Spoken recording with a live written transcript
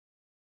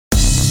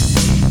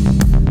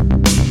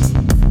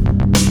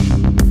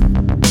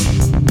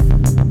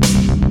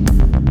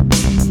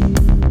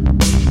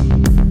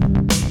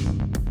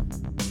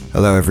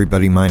Hello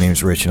everybody, my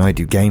name's Rich and I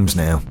do games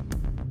now.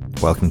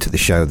 Welcome to the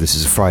show. This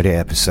is a Friday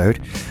episode.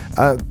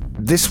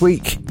 This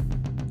week,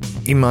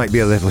 you might be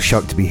a little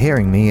shocked to be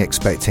hearing me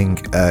expecting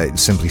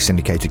Simply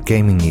Syndicated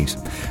Gaming news.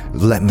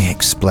 Let me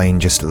explain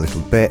just a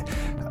little bit.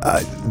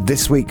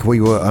 This week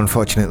we were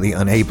unfortunately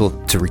unable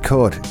to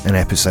record an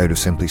episode of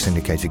Simply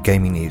Syndicated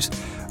Gaming News,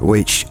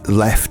 which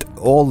left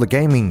all the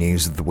gaming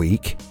news of the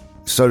week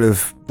sort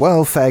of,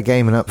 well, fair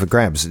game and up for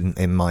grabs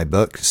in my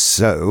book.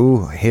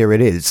 So here it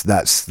is.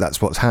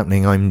 That's what's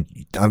happening.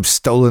 I've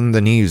stolen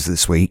the news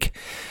this week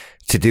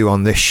to do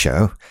on this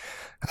show.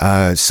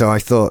 So I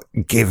thought,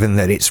 given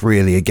that it's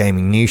really a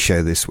gaming news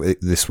show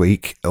this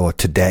week or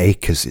today,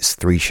 because it's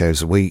 3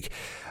 shows a week,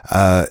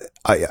 I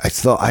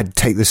thought I'd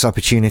take this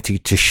opportunity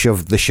to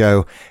shove the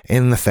show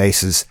in the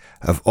faces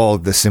of all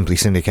the Simply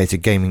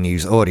Syndicated Gaming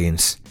News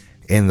audience,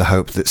 in the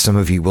hope that some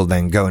of you will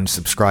then go and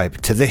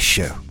subscribe to this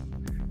show.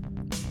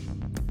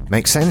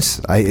 Makes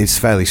sense? It's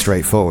fairly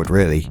straightforward,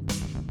 really.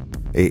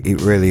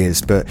 It really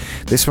is. But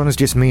this one is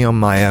just me on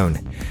my own.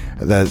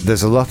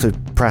 There's a lot of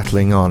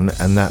prattling on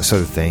and that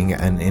sort of thing,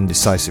 and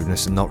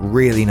indecisiveness and not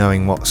really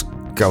knowing what's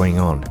going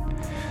on.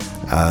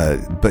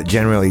 But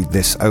generally,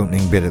 this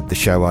opening bit of the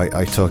show,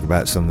 I talk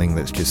about something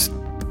that's just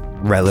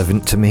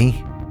relevant to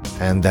me,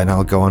 and then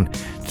I'll go on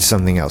to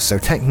something else. So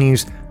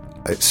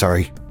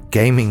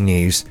gaming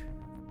news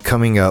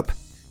coming up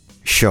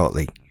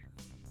shortly.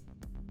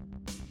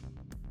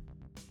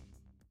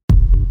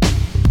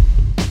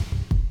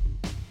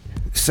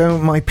 So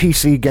my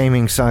PC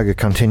gaming saga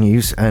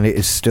continues, and it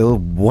is still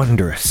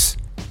wondrous.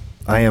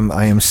 I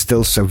am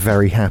still so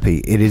very happy.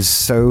 It is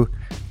so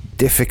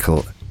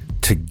difficult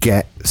to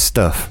get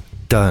stuff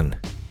done.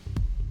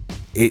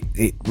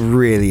 It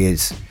really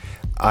is.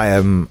 I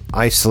am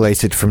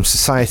isolated from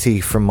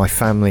society, from my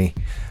family.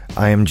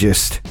 I am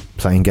just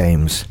playing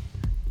games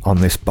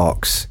on this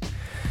box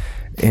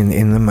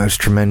in the most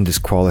tremendous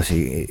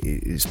quality.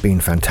 It's been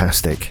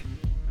fantastic.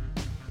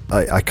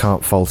 I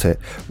can't fault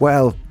it.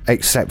 Well,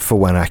 except for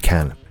when I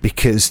can,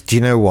 because do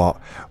you know what?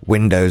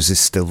 Windows is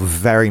still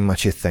very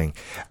much a thing.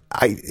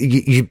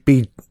 You'd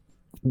be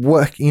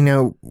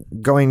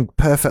going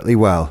perfectly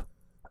well,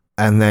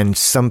 and then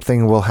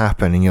something will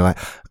happen, and you're like,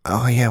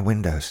 oh yeah,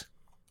 Windows,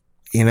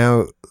 and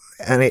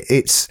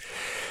it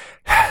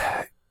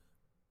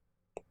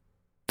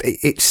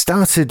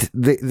started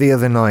the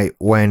other night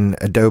when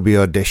Adobe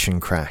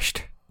Audition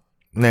crashed.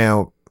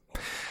 Now,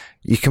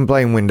 you can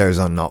blame Windows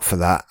or not for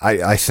that.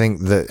 I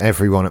think that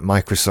everyone at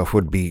Microsoft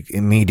would be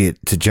immediate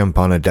to jump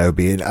on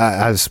Adobe,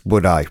 as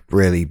would I,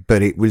 really.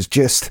 But it was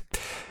just,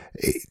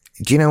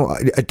 do you know,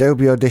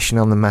 Adobe Audition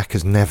on the Mac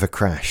has never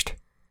crashed.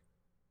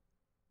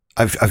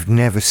 I've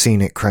never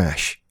seen it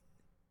crash.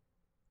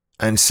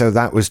 And so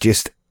that was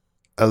just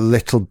a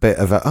little bit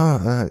of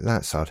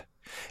that's odd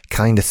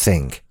kind of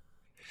thing.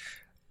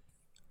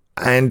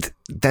 And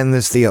then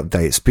there's the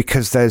updates,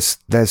 because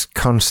there's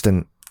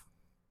constant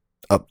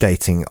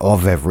updating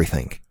of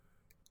everything.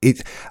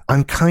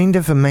 I'm kind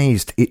of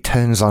amazed it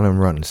turns on and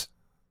runs,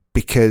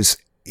 because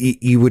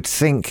you would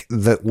think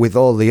that with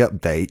all the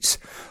updates,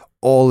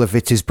 all of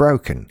it is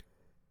broken.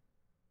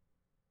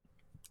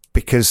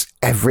 Because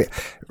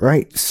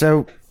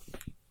so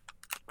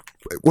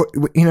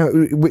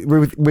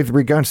with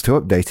regards to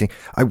updating,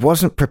 I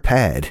wasn't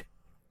prepared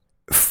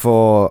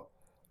for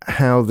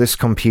how this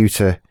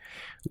computer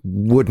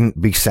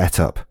wouldn't be set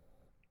up.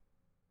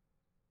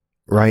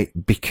 Right?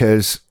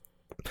 Because,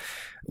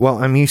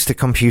 well, I'm used to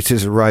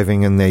computers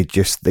arriving and they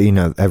just,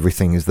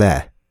 everything is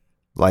there.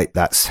 Like,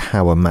 that's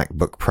how a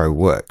MacBook Pro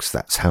works.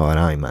 That's how an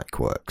iMac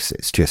works.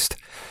 It's just,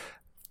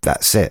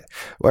 that's it.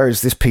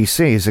 Whereas this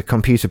PC is a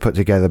computer put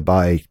together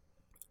by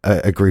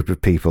a group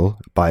of people,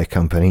 by a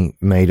company,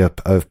 made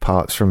up of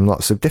parts from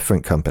lots of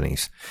different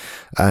companies,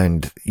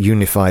 and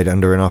unified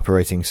under an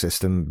operating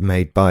system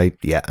made by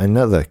yet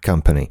another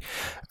company.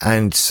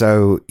 And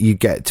so you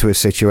get to a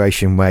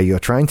situation where you're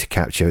trying to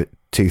capture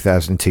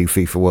 2002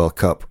 FIFA World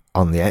Cup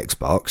on the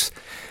Xbox,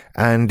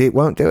 and it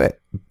won't do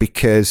it,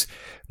 because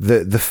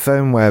the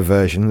firmware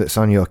version that's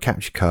on your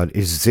capture card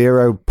is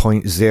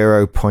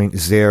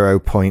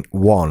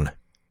 0.0.0.1,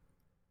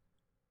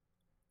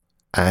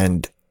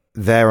 and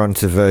they're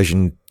onto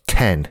version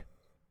 10,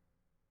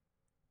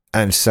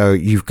 and so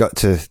you've got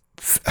to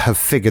have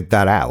figured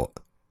that out.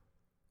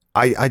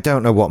 I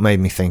don't know what made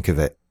me think of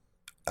it.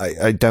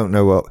 I don't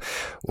know what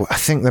I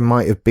think there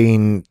might have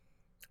been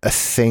a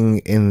thing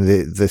in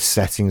the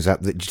settings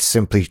app that just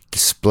simply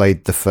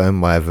displayed the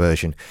firmware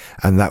version,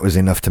 and that was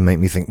enough to make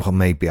me think, well,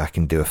 maybe I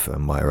can do a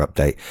firmware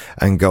update,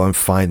 and go and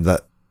find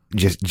that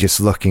just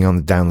looking on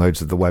the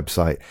downloads of the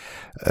website,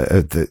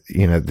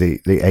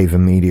 the Ava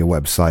Media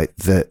website,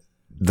 that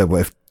there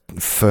were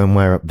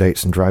firmware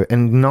updates and drive,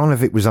 and none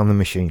of it was on the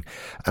machine.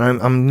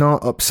 And I'm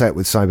not upset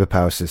with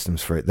CyberPower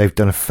Systems for it. They've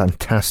done a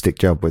fantastic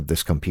job with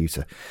this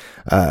computer,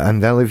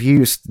 and they'll have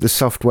used the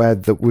software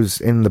that was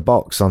in the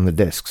box on the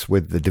discs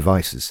with the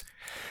devices,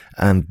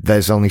 and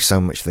there's only so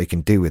much they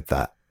can do with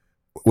that,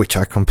 which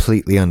I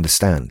completely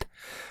understand.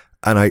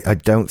 And I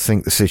don't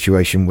think the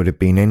situation would have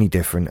been any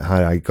different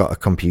had I got a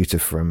computer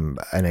from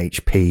an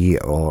HP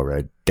or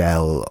a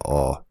Dell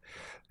or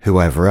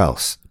whoever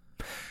else.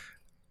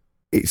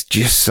 It's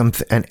just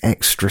something, an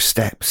extra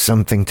step,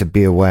 something to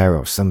be aware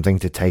of, something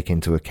to take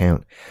into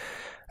account.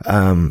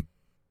 And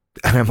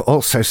I'm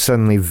also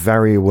suddenly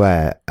very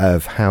aware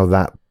of how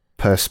that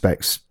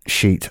Perspex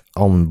sheet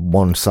on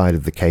one side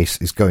of the case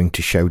is going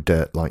to show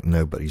dirt like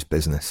nobody's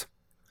business.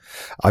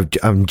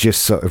 I'm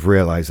just sort of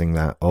realizing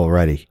that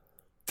already,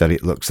 that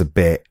it looks a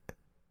bit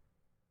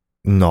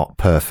not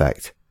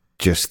perfect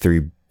just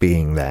through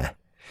being there.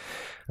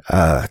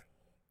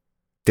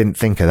 Didn't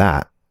think of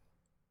that.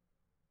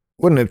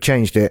 Wouldn't have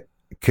changed it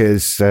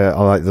because I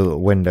like the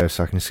little window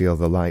so I can see all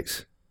the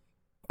lights.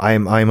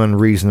 I'm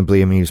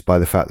unreasonably amused by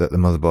the fact that the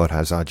motherboard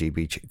has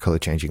RGB color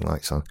changing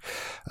lights on.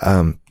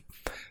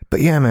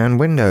 But yeah, man,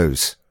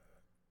 Windows.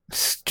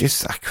 It's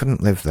just, I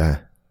couldn't live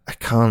there. I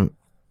couldn't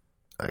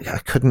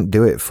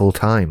do it full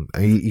time.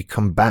 You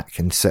come back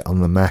and sit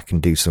on the Mac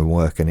and do some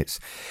work, and it's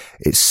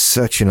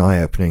such an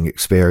eye-opening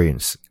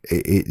experience.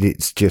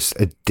 It's just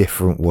a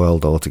different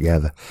world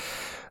altogether.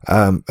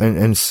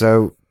 And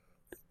so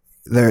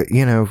there,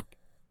 you know,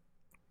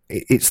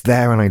 it's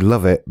there and I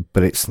love it,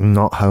 but it's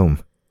not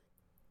home.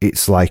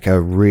 It's like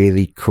a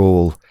really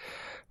cool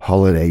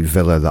holiday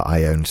villa that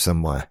I own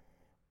somewhere.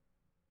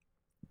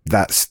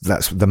 That's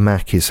the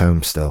Mac is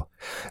home still.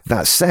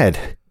 That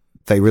said,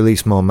 they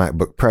released more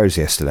MacBook Pros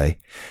yesterday.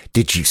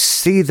 Did you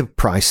see the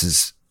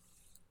prices,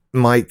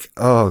 Mike?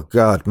 Oh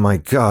God, my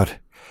God.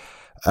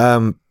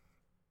 I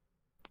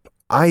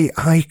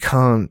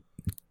can't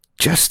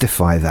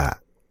justify that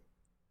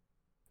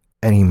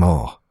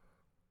anymore.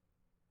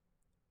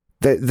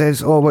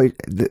 There's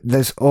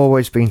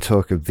always been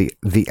talk of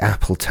the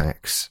Apple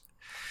tax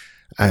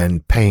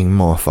and paying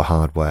more for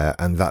hardware,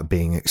 and that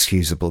being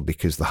excusable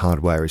because the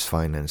hardware is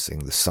financing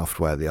the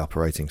software, the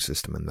operating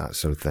system, and that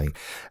sort of thing.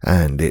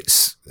 And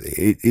it's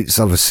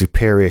of a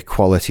superior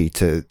quality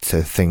to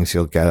things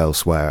you'll get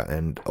elsewhere,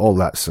 and all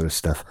that sort of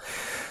stuff.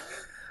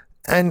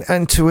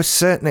 And to a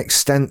certain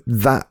extent,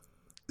 that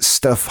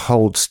stuff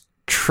holds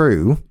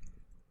true.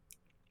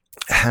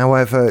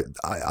 However,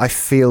 I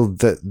feel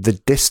that the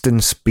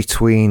distance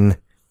between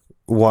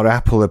what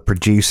Apple are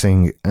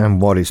producing and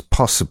what is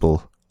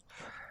possible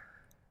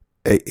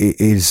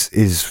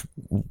is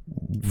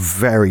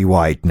very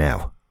wide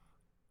now.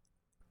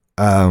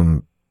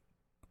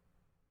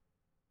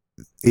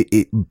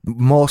 It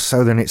more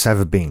so than it's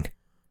ever been.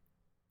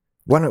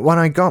 When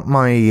I got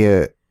my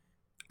the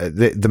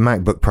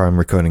MacBook Pro I'm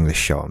recording this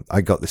show on,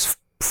 I got this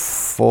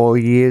 3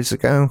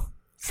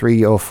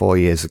 or 4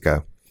 years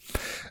ago.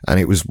 And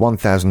it was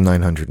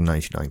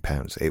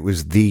 £1,999. It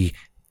was the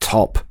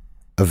top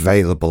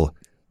available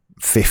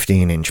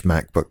 15-inch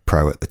MacBook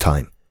Pro at the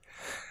time.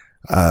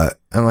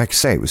 And like I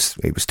say, it was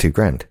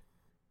 £2,000.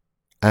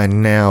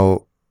 And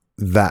now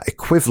that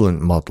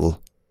equivalent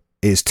model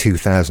is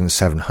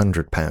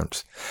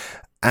 £2,700.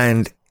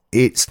 And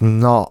it's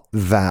not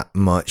that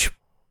much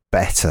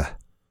better.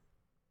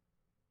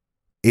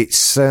 It's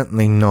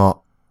certainly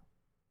not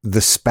the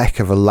spec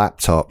of a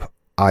laptop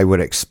I would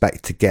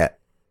expect to get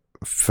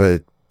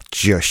for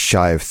just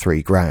shy of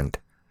 £3,000.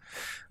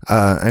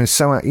 And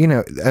so, you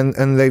know,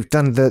 and they've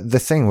done the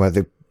thing where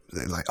they're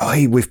like, oh,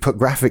 hey, we've put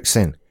graphics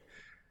in.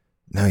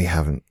 No, you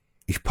haven't.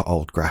 You've put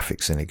old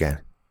graphics in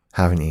again,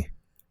 haven't you?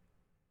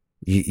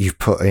 You've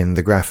put in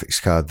the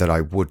graphics card that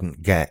I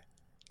wouldn't get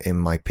in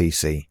my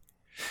PC.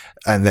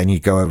 And then you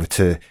go over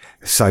to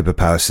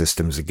CyberPower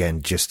Systems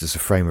again, just as a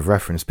frame of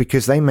reference,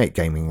 because they make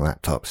gaming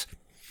laptops.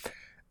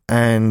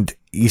 And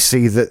you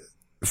see that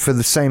for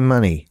the same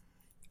money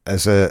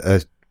as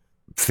a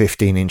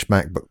 15-inch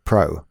MacBook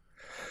Pro,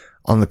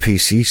 on the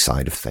PC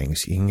side of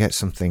things, you can get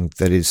something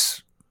that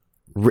is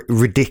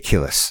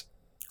ridiculous,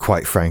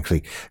 quite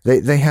frankly.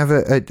 They have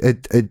a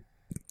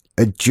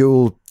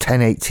dual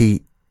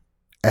 1080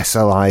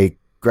 SLI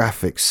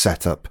graphics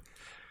setup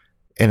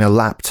in a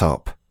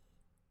laptop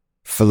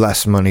for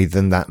less money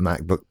than that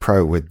MacBook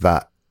Pro with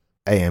that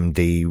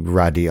AMD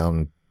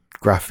Radeon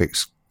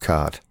graphics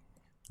card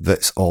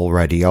that's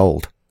already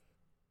old.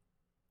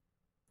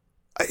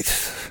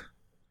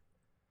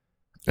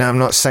 Now, I'm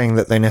not saying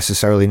that they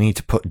necessarily need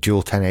to put dual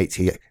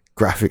 1080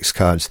 graphics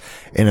cards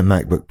in a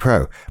MacBook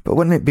Pro, but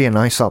wouldn't it be a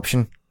nice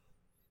option?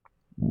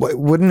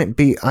 Wouldn't it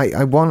be?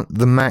 I want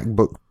the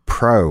MacBook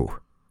Pro.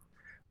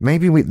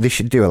 Maybe they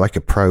should do it like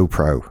a Pro,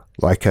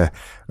 like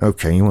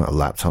okay, you want a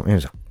laptop?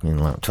 Here's a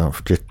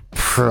laptop, just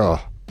Pro,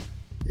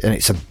 and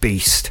it's a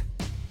beast.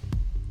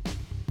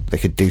 They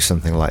could do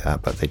something like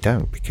that, but they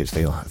don't, because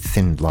they all have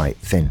thin, light,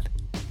 thin.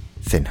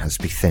 Thin has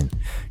to be thin.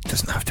 It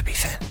doesn't have to be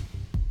thin.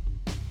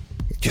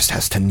 It just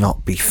has to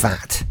not be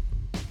fat.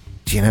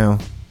 Do you know?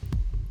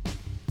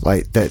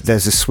 Like,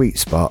 there's a sweet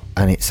spot,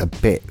 and it's a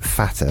bit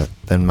fatter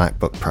than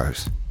MacBook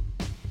Pros.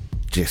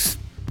 Just,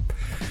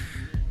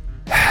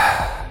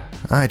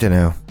 I don't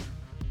know.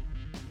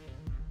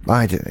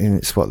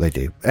 It's what they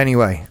do.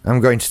 Anyway,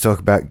 I'm going to talk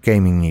about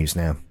gaming news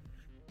now.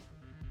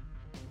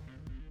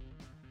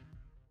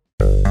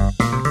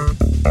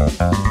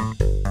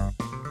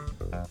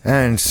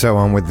 And so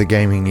on with the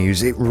gaming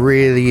news. It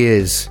really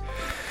is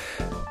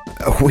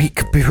a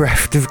week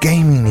bereft of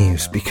gaming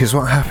news, because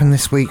what happened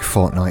this week?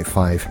 Fortnite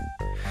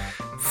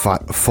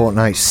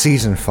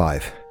Season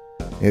 5.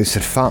 It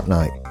said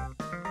Fortnite.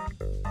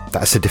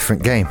 That's a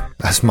different game.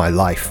 That's my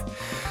life.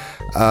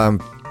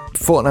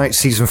 Fortnite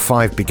Season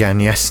 5 began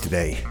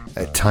yesterday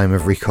at time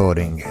of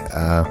recording.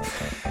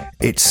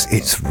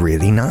 It's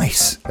really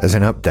nice as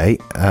an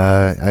update.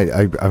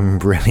 I'm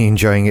really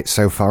enjoying it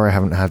so far. I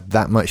haven't had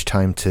that much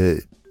time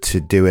to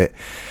do it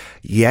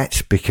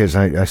yet, because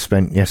I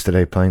spent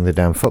yesterday playing the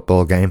damn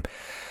football game.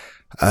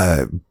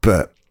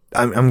 But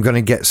I'm going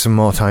to get some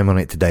more time on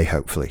it today,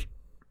 hopefully.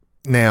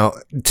 Now,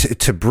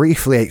 to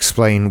briefly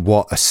explain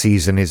what a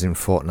season is in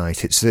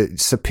Fortnite,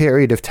 it's a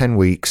period of 10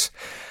 weeks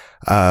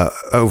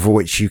over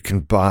which you can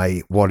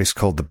buy what is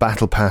called the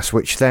Battle Pass,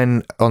 which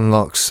then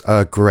unlocks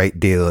a great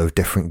deal of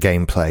different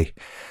gameplay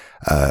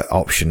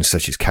options,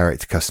 such as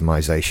character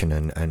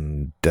customization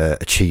and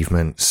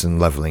achievements and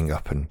leveling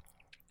up and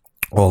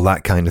all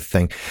that kind of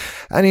thing.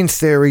 And in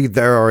theory,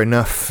 there are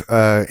enough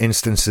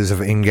instances of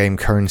in-game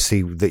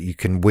currency that you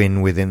can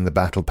win within the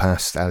Battle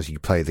Pass as you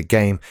play the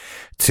game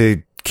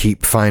to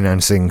keep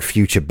financing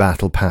future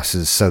Battle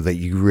Passes, so that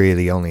you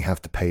really only have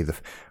to pay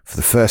for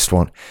the first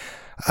one.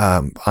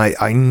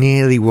 I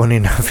nearly won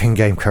enough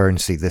in-game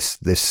currency this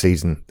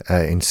season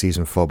in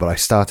Season 4, but I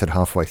started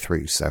halfway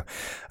through, so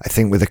I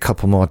think with a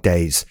couple more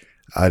days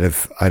I'd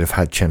have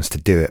had a chance to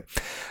do it.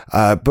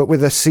 But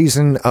with a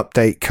season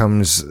update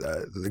comes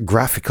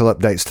graphical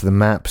updates to the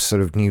map,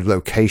 sort of new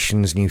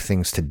locations, new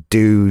things to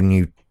do,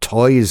 new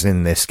toys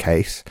in this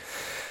case.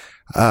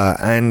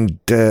 And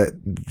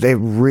they're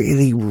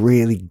really,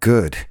 really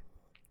good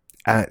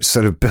at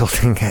sort of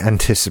building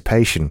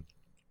anticipation.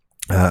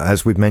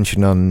 As we've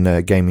mentioned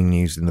on gaming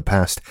news in the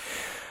past,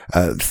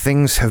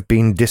 things have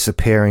been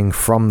disappearing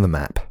from the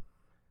map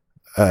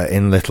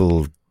in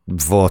little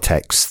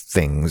vortex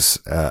things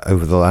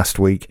over the last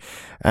week,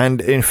 and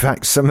in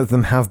fact some of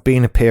them have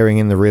been appearing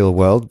in the real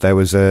world. There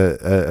was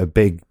a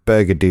big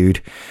burger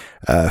dude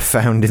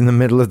found in the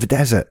middle of the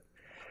desert.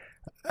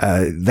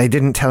 They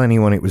didn't tell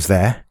anyone it was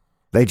there.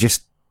 They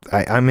just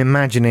I'm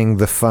imagining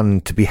the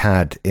fun to be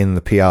had in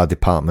the PR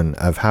department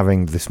of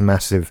having this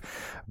massive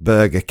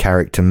burger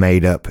character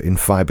made up in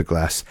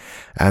fiberglass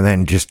and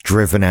then just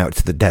driven out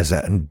to the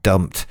desert and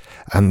dumped,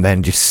 and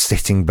then just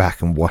sitting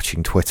back and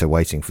watching Twitter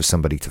waiting for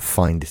somebody to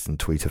find it and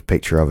tweet a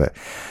picture of it.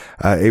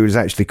 It was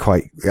actually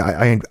quite,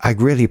 I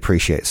really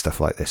appreciate stuff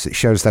like this. It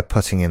shows they're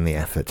putting in the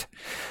effort.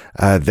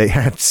 They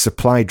had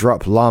supply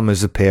drop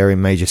llamas appear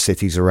in major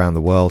cities around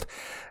the world.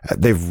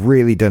 They've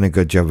really done a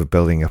good job of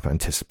building up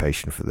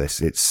anticipation for this.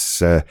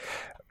 It's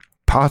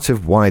part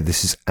of why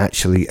this is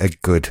actually a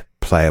good,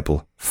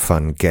 playable,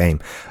 fun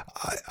game.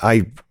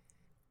 I've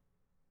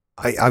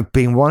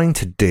been wanting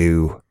to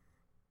do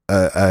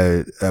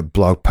a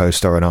blog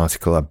post or an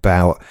article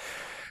about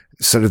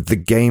sort of the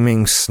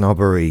gaming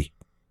snobbery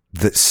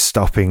that's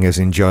stopping us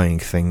enjoying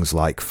things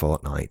like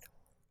Fortnite.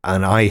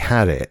 And I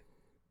had it.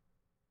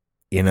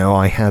 You know,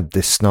 I had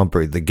this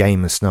snobbery, the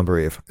gamer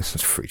snobbery of, this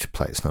is free to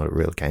play, it's not a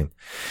real game.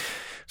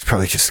 It's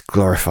probably just a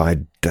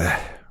glorified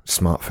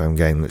smartphone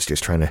game that's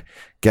just trying to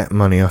get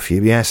money off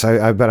you. Yes,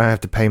 I bet I have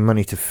to pay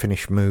money to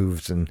finish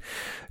moves and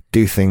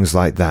do things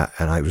like that.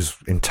 And I was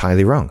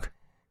entirely wrong.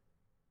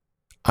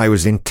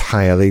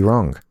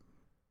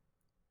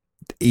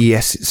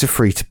 Yes, it's a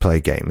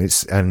free-to-play game.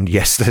 And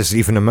yes, there's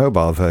even a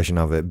mobile version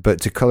of it.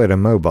 But to call it a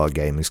mobile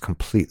game is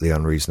completely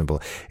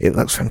unreasonable. It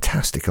looks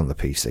fantastic on the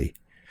PC.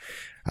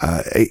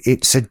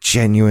 It's a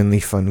genuinely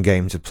fun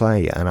game to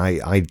play, and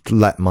I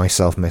let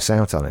myself miss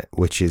out on it,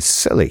 which is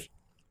silly.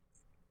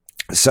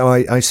 So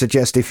I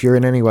suggest if you're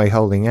in any way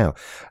holding out,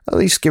 at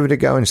least give it a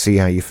go and see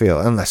how you feel.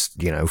 Unless,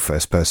 you know,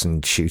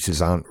 first-person shooters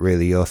aren't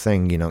really your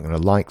thing. You're not going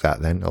to like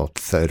that then, or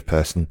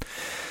third-person.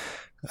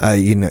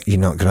 You're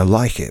not going to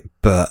like it.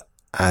 But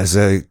as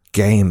a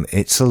game,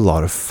 it's a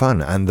lot of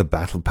fun, and the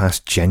Battle Pass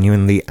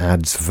genuinely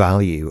adds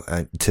value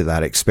to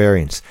that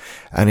experience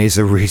and is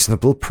a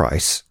reasonable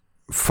price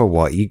for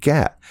what you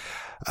get.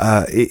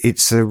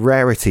 It's a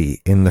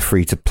rarity in the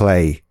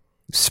free-to-play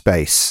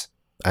space,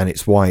 and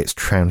it's why it's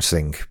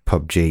trouncing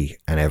PUBG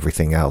and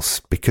everything else,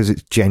 because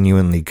it's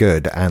genuinely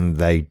good, and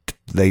the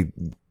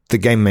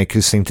game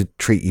makers seem to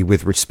treat you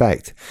with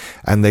respect,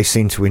 and they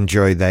seem to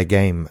enjoy their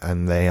game,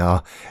 and they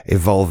are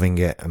evolving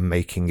it and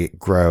making it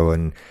grow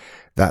and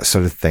that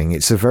sort of thing.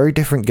 It's a very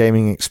different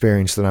gaming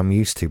experience than I'm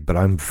used to, but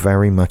I'm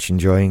very much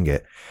enjoying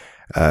it.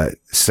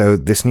 So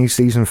this new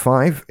Season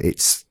 5,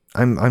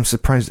 I'm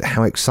surprised at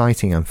how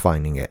exciting I'm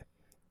finding it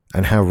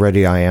and how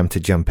ready I am to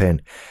jump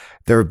in.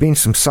 There have been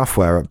some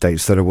software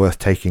updates that are worth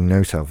taking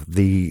note of.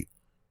 The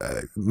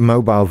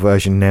mobile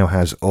version now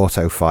has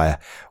auto fire,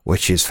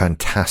 which is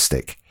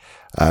fantastic.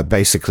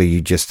 Basically,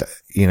 you just,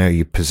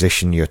 you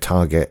position your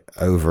target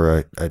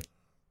over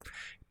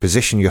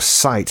position your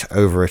sight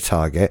over a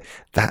target.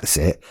 That's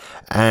it.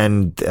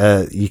 And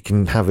you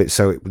can have it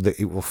so that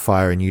it will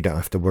fire and you don't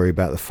have to worry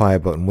about the fire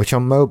button, which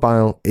on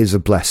mobile is a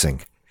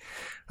blessing.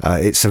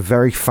 It's a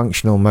very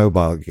functional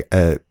mobile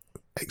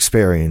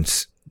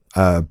experience,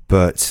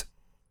 but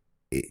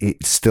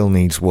it still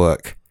needs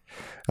work.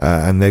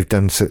 And they've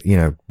done,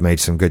 made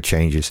some good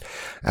changes.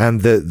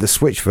 And the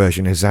Switch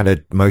version has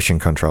added motion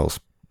controls,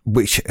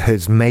 which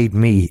has made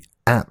me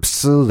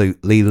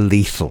absolutely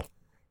lethal.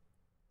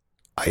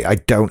 I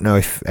don't know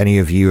if any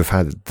of you have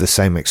had the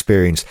same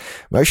experience.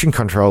 Motion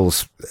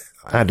controls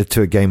added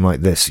to a game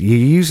like this, you're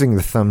using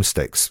the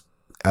thumbsticks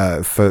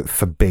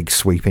for big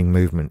sweeping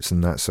movements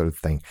and that sort of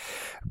thing.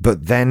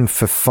 But then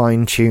for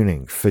fine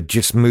tuning, for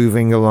just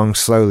moving along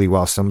slowly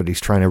while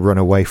somebody's trying to run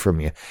away from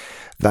you,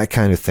 that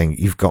kind of thing,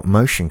 you've got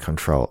motion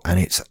control, and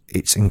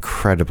it's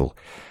incredible.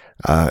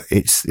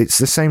 It's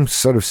the same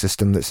sort of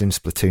system that's in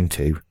Splatoon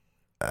 2,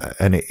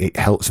 and it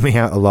helps me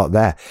out a lot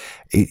there.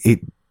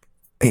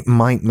 It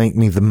might make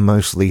me the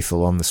most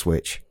lethal on the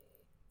Switch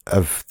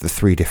of the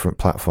 3 different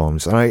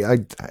platforms. And I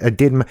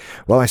did,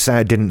 well, I say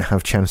I didn't have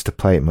a chance to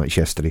play it much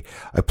yesterday.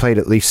 I played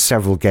at least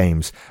several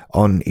games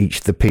on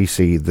each the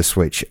PC, the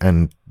Switch,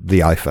 and the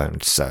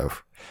iPhone. So,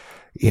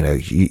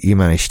 you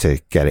managed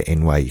to get it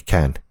in where you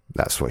can.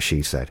 That's what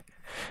she said.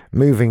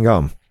 Moving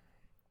on.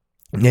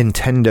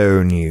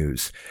 Nintendo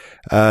news.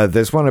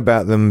 There's one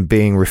about them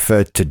being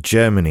referred to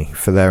Germany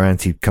for their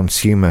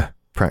anti-consumer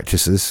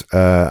practices,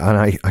 and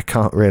I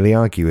can't really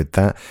argue with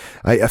that.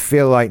 I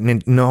feel like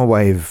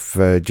Norway have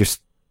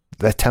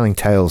they're telling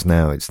tales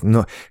now. It's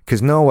not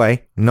because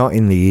Norway, not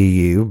in the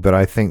EU, but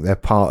I think they're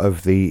part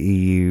of the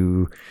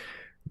EU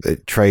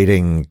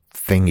trading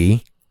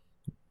thingy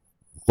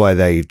where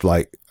they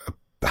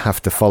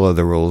have to follow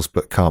the rules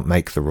but can't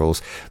make the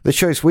rules. The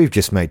choice we've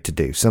just made to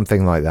do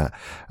something like that,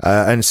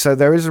 and so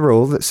there is a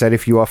rule that said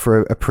if you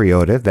offer a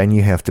pre-order, then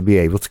you have to be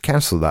able to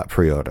cancel that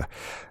pre-order.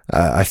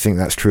 I think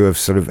that's true of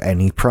sort of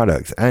any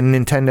product. And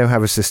Nintendo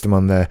have a system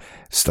on their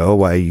store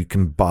where you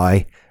can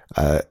buy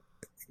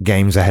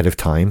games ahead of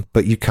time,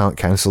 but you can't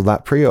cancel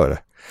that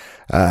pre-order.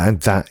 And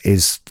that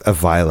is a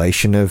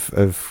violation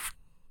of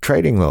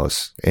trading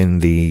laws in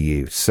the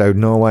EU. So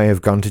Norway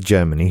have gone to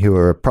Germany, who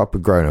are a proper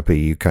grown-up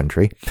EU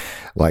country,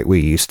 like we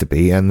used to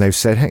be, and they've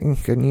said, hey,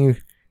 can you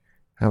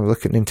have a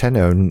look at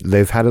Nintendo? And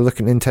they've had a look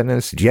at Nintendo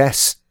and said,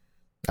 yes,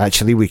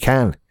 actually we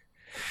can.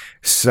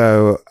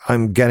 So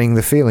I'm getting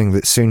the feeling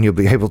that soon you'll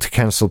be able to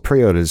cancel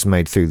pre-orders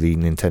made through the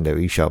Nintendo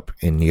eShop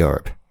in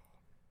Europe,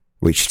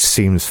 which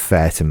seems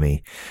fair to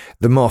me.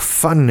 The more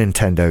fun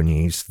Nintendo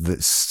news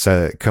that's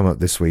come up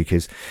this week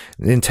is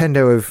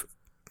Nintendo have...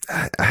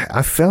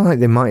 I feel like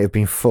they might have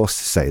been forced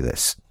to say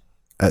this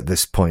at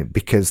this point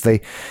because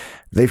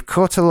they've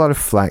caught a lot of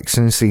flack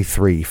since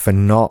E3 for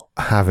not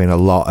having a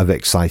lot of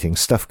exciting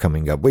stuff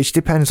coming up, which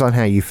depends on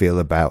how you feel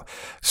about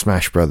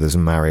Smash Brothers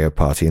and Mario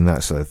Party and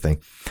that sort of thing.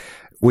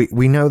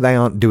 We know they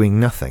aren't doing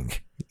nothing.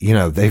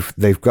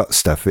 They've got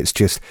stuff. It's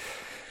just,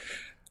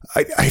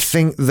 I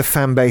think the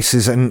fan base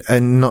is an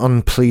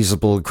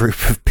non-pleasable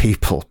group of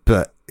people,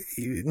 but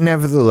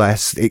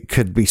nevertheless, it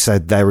could be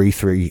said their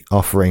E3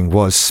 offering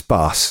was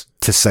sparse,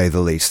 to say the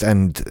least.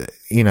 And,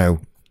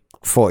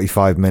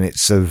 45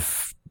 minutes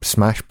of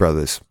Smash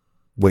Brothers,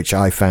 which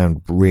I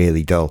found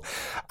really dull.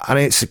 And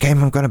it's a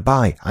game I'm going to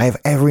buy. I have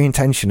every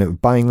intention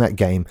of buying that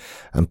game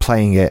and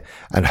playing it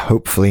and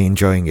hopefully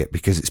enjoying it,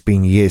 because it's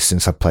been years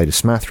since I played a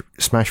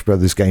Smash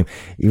Brothers game,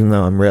 even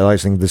though I'm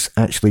realizing there's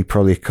actually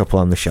probably a couple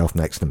on the shelf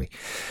next to me.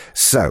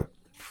 So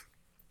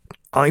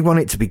I want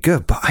it to be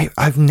good, but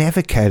I've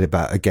never cared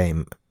about a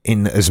game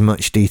in as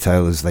much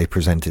detail as they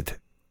presented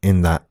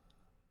in that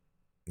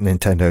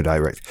Nintendo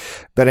Direct.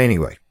 But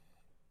anyway,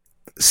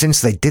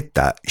 since they did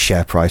that,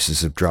 share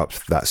prices have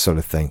dropped, that sort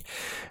of thing.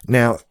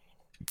 Now,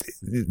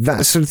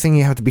 that sort of thing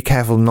you have to be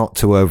careful not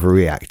to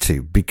overreact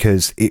to,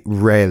 because it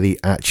rarely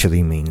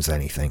actually means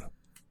anything.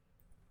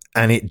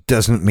 And it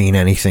doesn't mean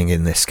anything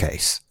in this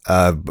case.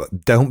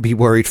 But don't be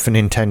worried for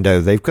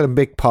Nintendo. They've got a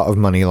big pot of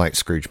money like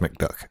Scrooge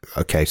McDuck.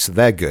 Okay, so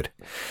they're good.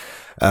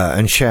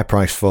 And share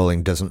price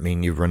falling doesn't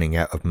mean you're running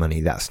out of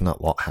money. That's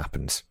not what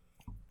happens.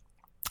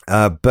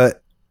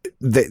 But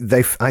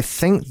I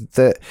think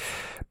that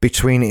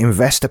between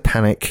investor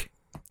panic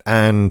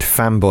and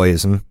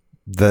fanboyism,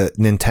 that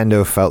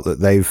Nintendo felt that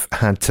they've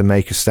had to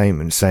make a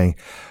statement saying,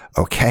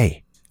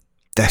 okay,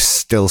 there's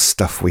still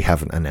stuff we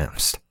haven't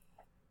announced.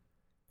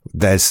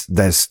 There's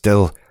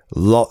still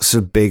lots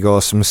of big,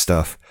 awesome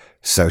stuff.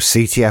 So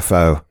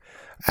CTFO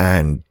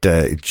and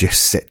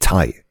just sit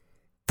tight.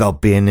 There'll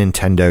be a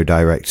Nintendo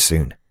Direct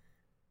soon.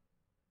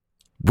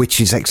 Which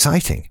is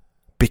exciting,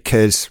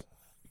 because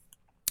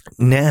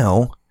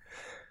now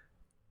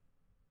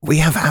we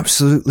have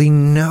absolutely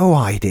no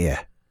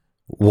idea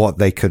what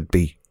they could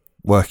be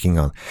working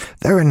on.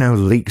 There are no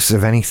leaks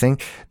of anything.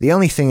 The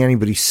only thing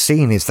anybody's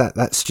seen is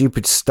that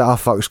stupid Star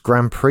Fox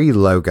Grand Prix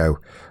logo,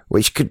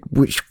 which could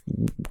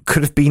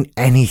have been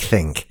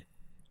anything.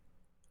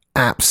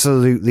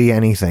 Absolutely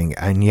anything.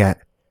 And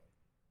yet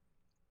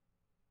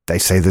they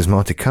say there's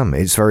more to come.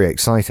 It's very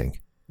exciting.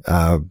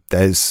 What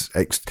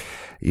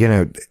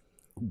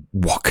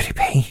could it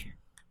be?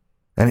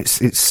 And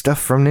it's stuff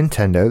from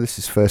Nintendo. This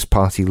is first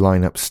party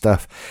lineup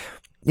stuff.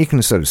 You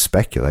can sort of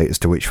speculate as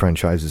to which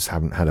franchises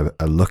haven't had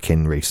a look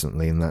in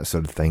recently and that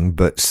sort of thing,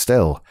 but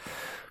still,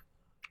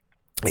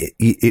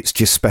 it's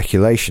just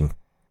speculation.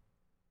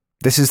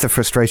 This is the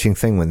frustrating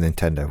thing with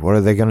Nintendo. What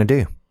are they going to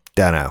do?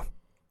 Don't know.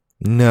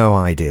 No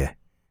idea.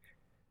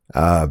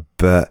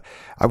 But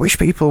I wish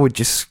people would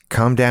just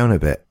calm down a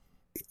bit.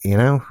 You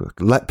know,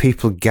 let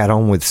people get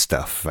on with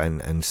stuff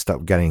and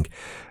stop getting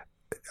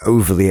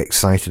overly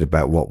excited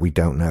about what we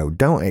don't know.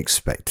 Don't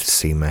expect to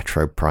see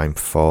Metro Prime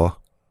 4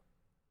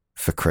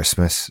 for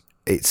Christmas.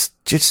 It's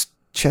just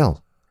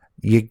chill.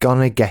 You're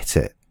gonna get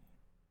it.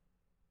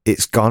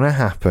 It's gonna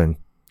happen.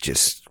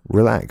 Just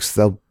relax.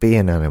 There'll be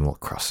an Animal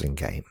Crossing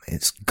game.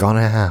 It's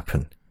gonna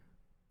happen.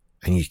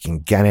 And you can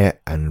get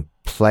it and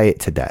play it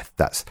to death.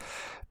 That's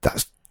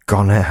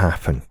gonna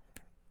happen.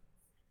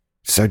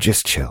 So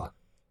just chill.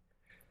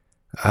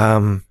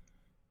 Do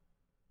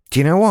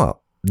you know what?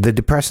 The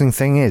depressing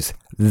thing is,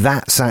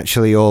 that's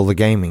actually all the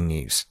gaming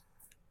news.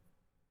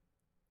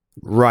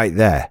 Right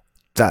there.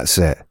 That's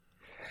it.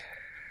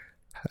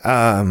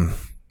 Don't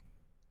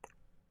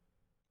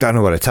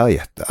know what to tell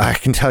you. I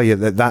can tell you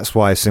that's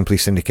why Simply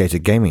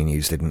Syndicated Gaming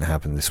news didn't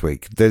happen this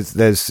week. There's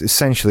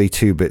essentially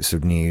two bits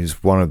of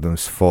news. One of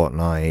them's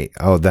Fortnite.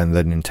 Oh, then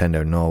the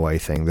Nintendo Norway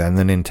thing. Then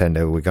the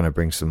Nintendo, we're going to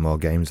bring some more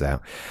games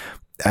out.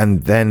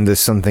 And then there's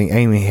something,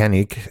 Amy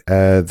Hennig,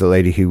 the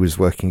lady who was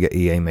working at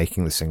EA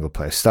making the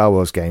single-player Star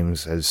Wars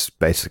games, has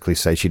basically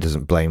said she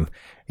doesn't blame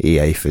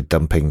EA for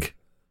dumping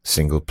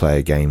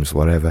single-player games,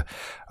 whatever.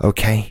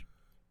 Okay.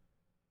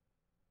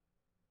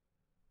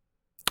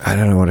 I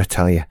don't know what to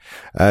tell you.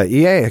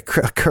 EA are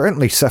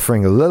currently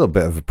suffering a little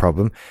bit of a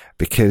problem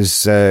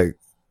because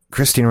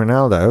Cristiano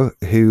Ronaldo,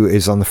 who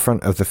is on the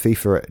front of the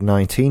FIFA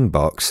 19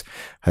 box,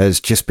 has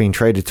just been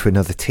traded to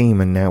another team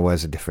and now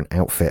wears a different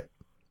outfit.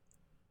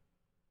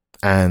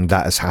 And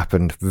that has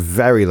happened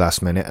very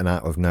last minute and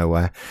out of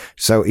nowhere.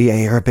 So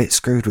EA are a bit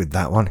screwed with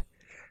that one.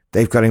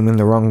 They've got him in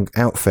the wrong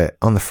outfit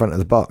on the front of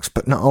the box.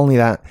 But not only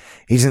that,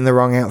 he's in the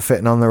wrong outfit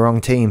and on the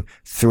wrong team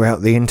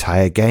throughout the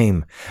entire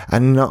game.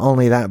 And not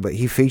only that, but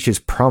he features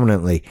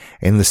prominently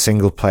in the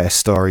single-player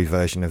story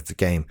version of the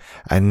game.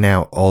 And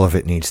now all of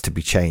it needs to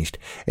be changed.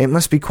 It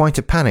must be quite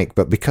a panic,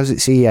 but because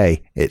it's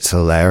EA, it's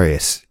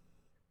hilarious.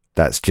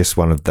 That's just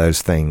one of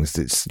those things.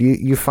 It's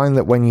you find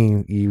that when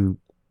you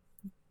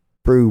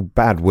brew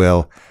bad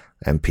will,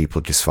 and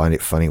people just find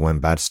it funny when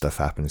bad stuff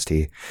happens to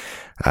you,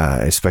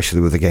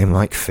 especially with a game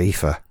like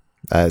FIFA.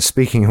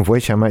 Speaking of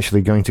which, I'm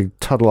actually going to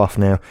toddle off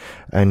now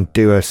and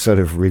do a sort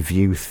of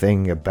review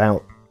thing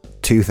about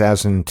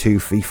 2002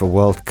 FIFA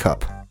World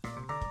Cup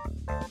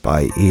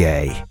by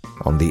EA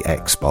on the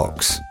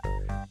Xbox,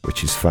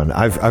 which is fun.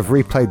 I've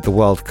replayed the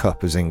World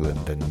Cup as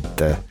England,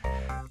 and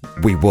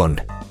we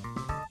won.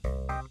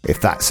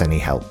 If that's any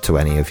help to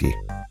any of you.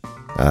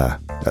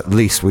 At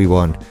least we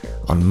won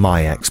on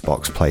my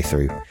Xbox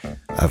playthrough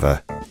of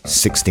a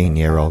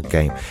 16-year-old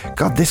game.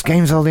 God, this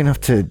game's old enough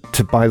to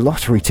buy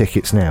lottery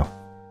tickets now.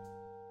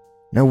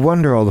 No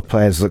wonder all the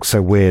players look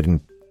so weird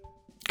and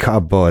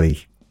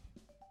cardboardy.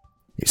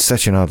 It's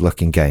such an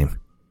odd-looking game.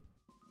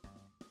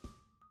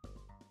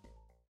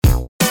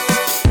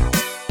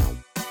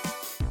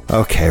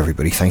 Okay,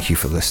 everybody, thank you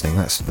for listening.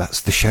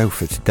 That's the show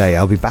for today.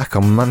 I'll be back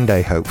on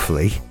Monday,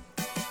 hopefully.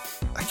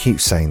 I keep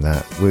saying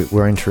that.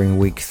 We're entering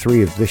week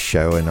 3 of this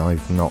show and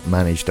I've not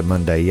managed a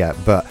Monday yet,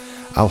 but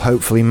I'll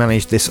hopefully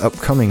manage this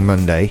upcoming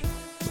Monday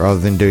rather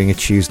than doing a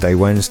Tuesday,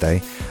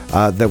 Wednesday.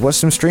 There was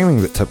some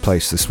streaming that took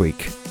place this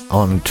week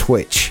on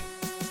Twitch,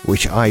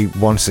 which I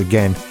once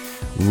again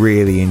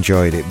really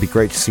enjoyed. It'd be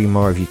great to see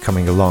more of you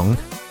coming along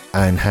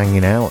and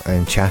hanging out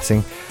and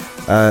chatting.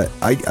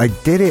 I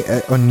did it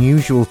at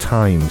unusual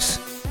times.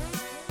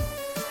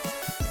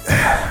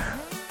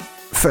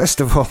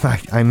 First of all,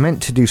 I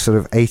meant to do sort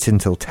of 8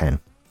 until 10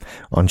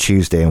 on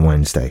Tuesday and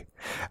Wednesday,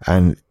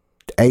 and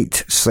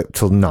 8 slipped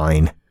till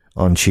 9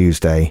 on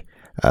Tuesday,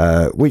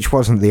 which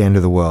wasn't the end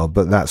of the world,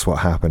 but that's what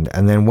happened.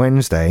 And then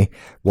Wednesday,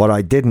 what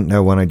I didn't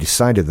know when I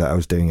decided that I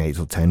was doing 8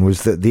 till 10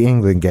 was that the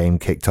England game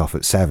kicked off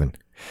at 7.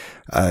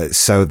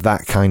 So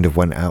that kind of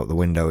went out the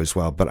window as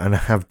well. And I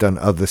have done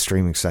other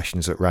streaming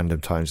sessions at random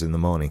times in the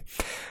morning.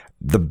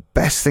 The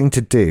best thing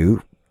to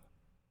do,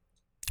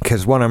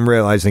 because what I'm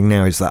realizing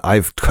now is that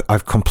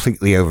I've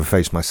completely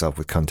overfaced myself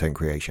with content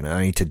creation.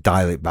 I need to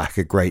dial it back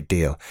a great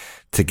deal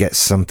to get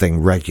something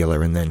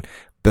regular and then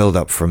build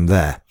up from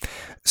there.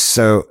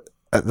 So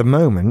at the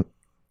moment,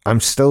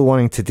 I'm still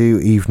wanting to do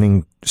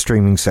evening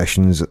streaming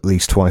sessions at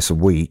least twice a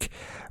week.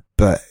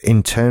 But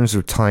in terms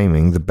of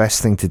timing, the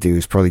best thing to do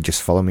is probably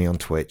just follow me on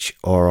Twitch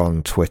or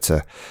on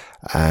Twitter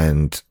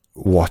and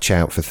watch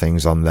out for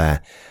things on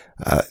there,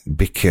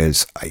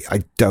 because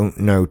I don't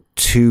know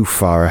too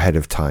far ahead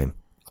of time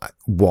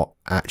what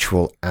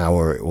actual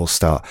hour it will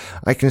start.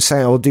 I can say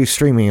I'll do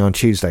streaming on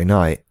Tuesday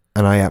night,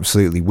 and I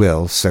absolutely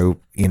will.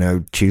 So,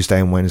 Tuesday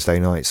and Wednesday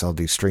nights I'll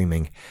do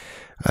streaming.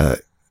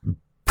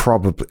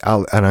 Probably,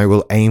 and I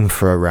will aim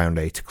for around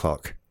 8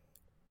 o'clock.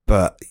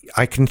 But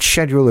I can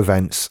schedule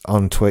events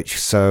on Twitch,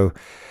 so,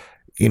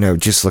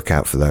 just look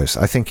out for those.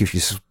 I think if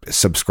you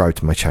subscribe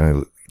to my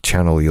channel,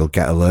 channel you'll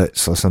get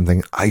alerts or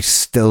something. I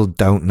still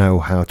don't know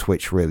how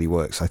Twitch really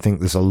works. I think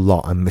there's a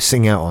lot I'm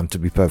missing out on, to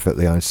be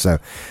perfectly honest, so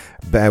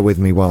bear with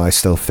me while I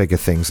still figure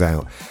things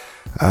out.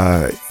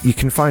 You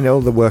can find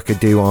all the work I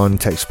do on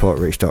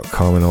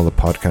techsupportrich.com and all the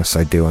podcasts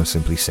I do on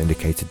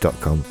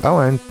simplysyndicated.com. Oh,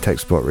 and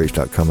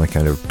techsupportrich.com, I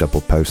kind of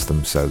double post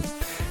them, so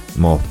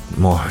more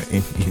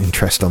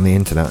interest on the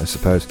internet, I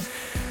suppose.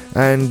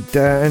 And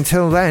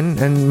until then,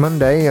 and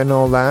Monday and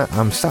all that,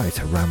 I'm starting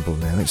to ramble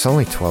now. It's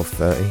only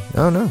 12:30.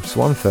 Oh no, it's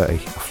 1:30.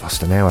 I've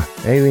lost an hour.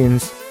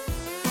 Aliens.